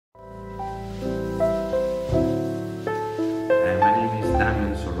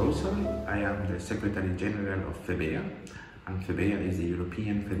Secretary General of FEBEA, and FEBEA is the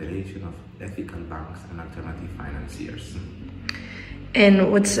European Federation of Ethical Banks and Alternative Financiers.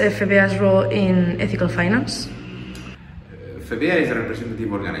 And what's FEBEA's role in ethical finance? FEBEA is a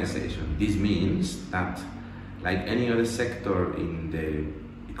representative organization. This means that, like any other sector in the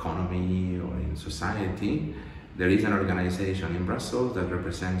economy or in society, there is an organization in Brussels that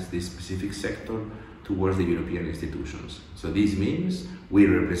represents this specific sector towards the European institutions. So this means we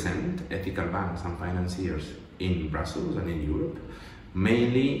represent ethical banks and financiers in Brussels and in Europe,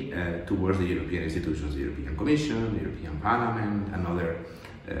 mainly towards the European institutions, the European Commission, the European Parliament, and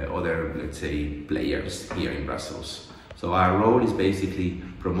other, let's say, players here in Brussels. So our role is basically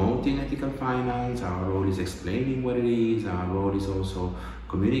promoting ethical finance, our role is explaining what it is, our role is also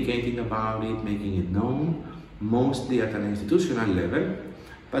communicating about it, making it known, mostly at an institutional level,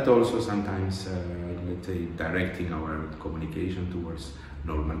 but also sometimes, let's say, directing our communication towards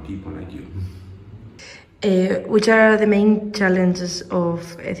normal people like you. Which are the main challenges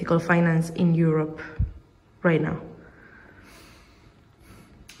of ethical finance in Europe right now?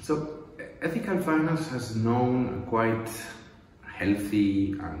 So, ethical finance has known quite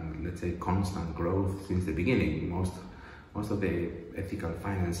healthy and, let's say, constant growth since the beginning. Most of the ethical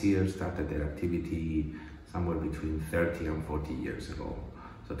financiers started their activity somewhere between 30 and 40 years ago.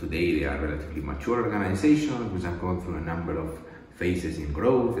 So today they are relatively mature organizations which have gone through a number of phases in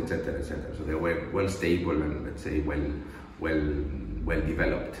growth, etc., etc. So they were well stable and, let's say, well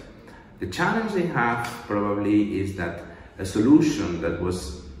developed. The challenge they have probably is that a solution that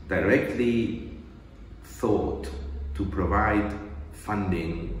was directly thought to provide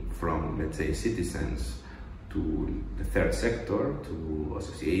funding from, let's say, citizens to the third sector, to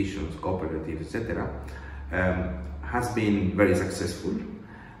associations, cooperatives, etc., has been very successful,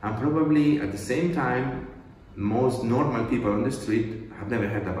 and probably at the same time most normal people on the street have never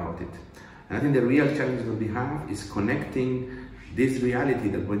heard about it. And I think the real challenge that we have is connecting this reality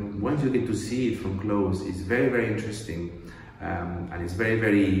that once you get to see it from close is very, very interesting, and it's very,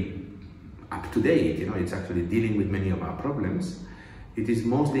 very up to date. You know, it's actually dealing with many of our problems. It is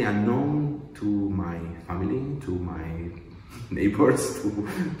mostly unknown to my family, to my neighbors, to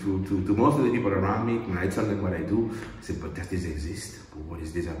most of the people around me. When I tell them what I do, I say, but does this exist? What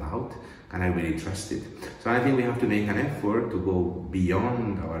is this about? Can I really trust it? So I think we have to make an effort to go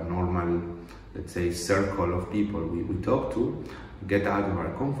beyond our normal, let's say, circle of people we talk to, get out of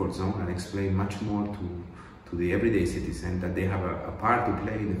our comfort zone and explain much more to the everyday citizen that they have a part to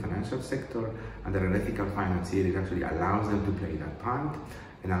play in the financial sector, and that an ethical financier actually allows them to play that part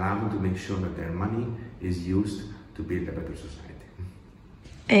and allow them to make sure that their money is used to build a better society.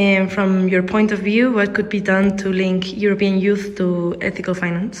 And from your point of view, what could be done to link European youth to ethical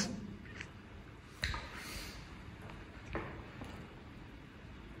finance?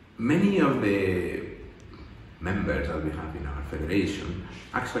 Many of the members that we have in our federation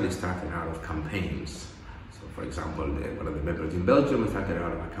actually started out of campaigns. So, for example, one of the members in Belgium started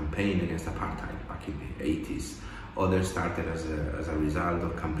out of a campaign against apartheid back in the 80s. Others started as a result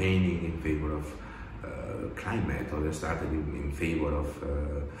of campaigning in favor of climate, or they started in favor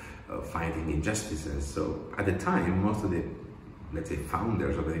of fighting injustices. So at the time, most of the, let's say,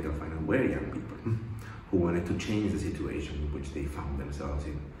 founders of ethical finance were young people who wanted to change the situation in which they found themselves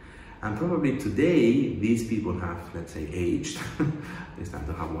in. And probably today, these people have, let's say, aged. They start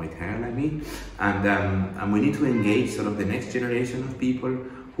to have white hair like me. And we need to engage sort of the next generation of people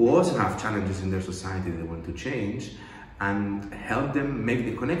who also have challenges in their society they want to change, and help them make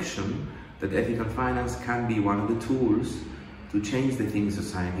the connection that ethical finance can be one of the tools to change the things in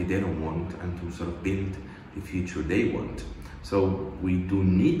society they don't want and to sort of build the future they want. So we do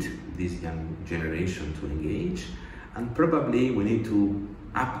need this young generation to engage, and probably we need to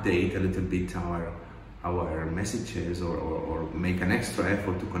update a little bit our messages or make an extra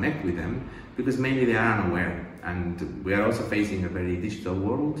effort to connect with them, because mainly they are unaware, and we are also facing a very digital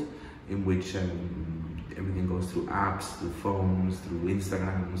world in which everything goes through apps, through phones, through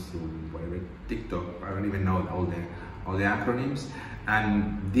Instagrams, through whatever, TikTok, I don't even know all the acronyms.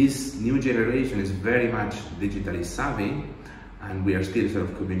 And this new generation is very much digitally savvy, and we are still sort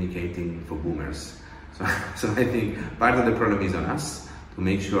of communicating for boomers. So I think part of the problem is on us, to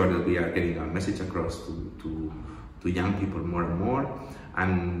make sure that we are getting our message across to young people more and more.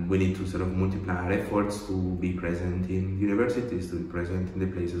 And we need to sort of multiply our efforts to be present in universities, to be present in the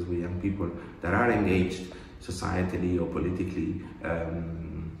places where young people that are engaged societally or politically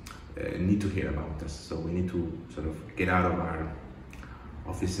need to hear about us. So we need to sort of get out of our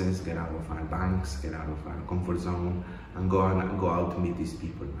offices, get out of our banks, get out of our comfort zone, and go out to meet these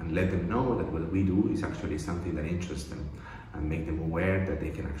people and let them know that what we do is actually something that interests them, and make them aware that they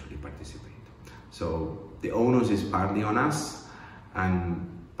can actually participate. So the onus is partly on us, and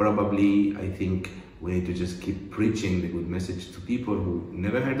probably I think we need to just keep preaching the good message to people who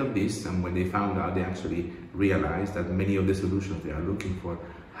never heard of this, and when they found out, they actually realized that many of the solutions they are looking for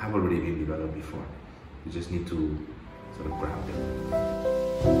have already been developed before. We just need to sort of grab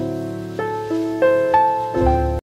them.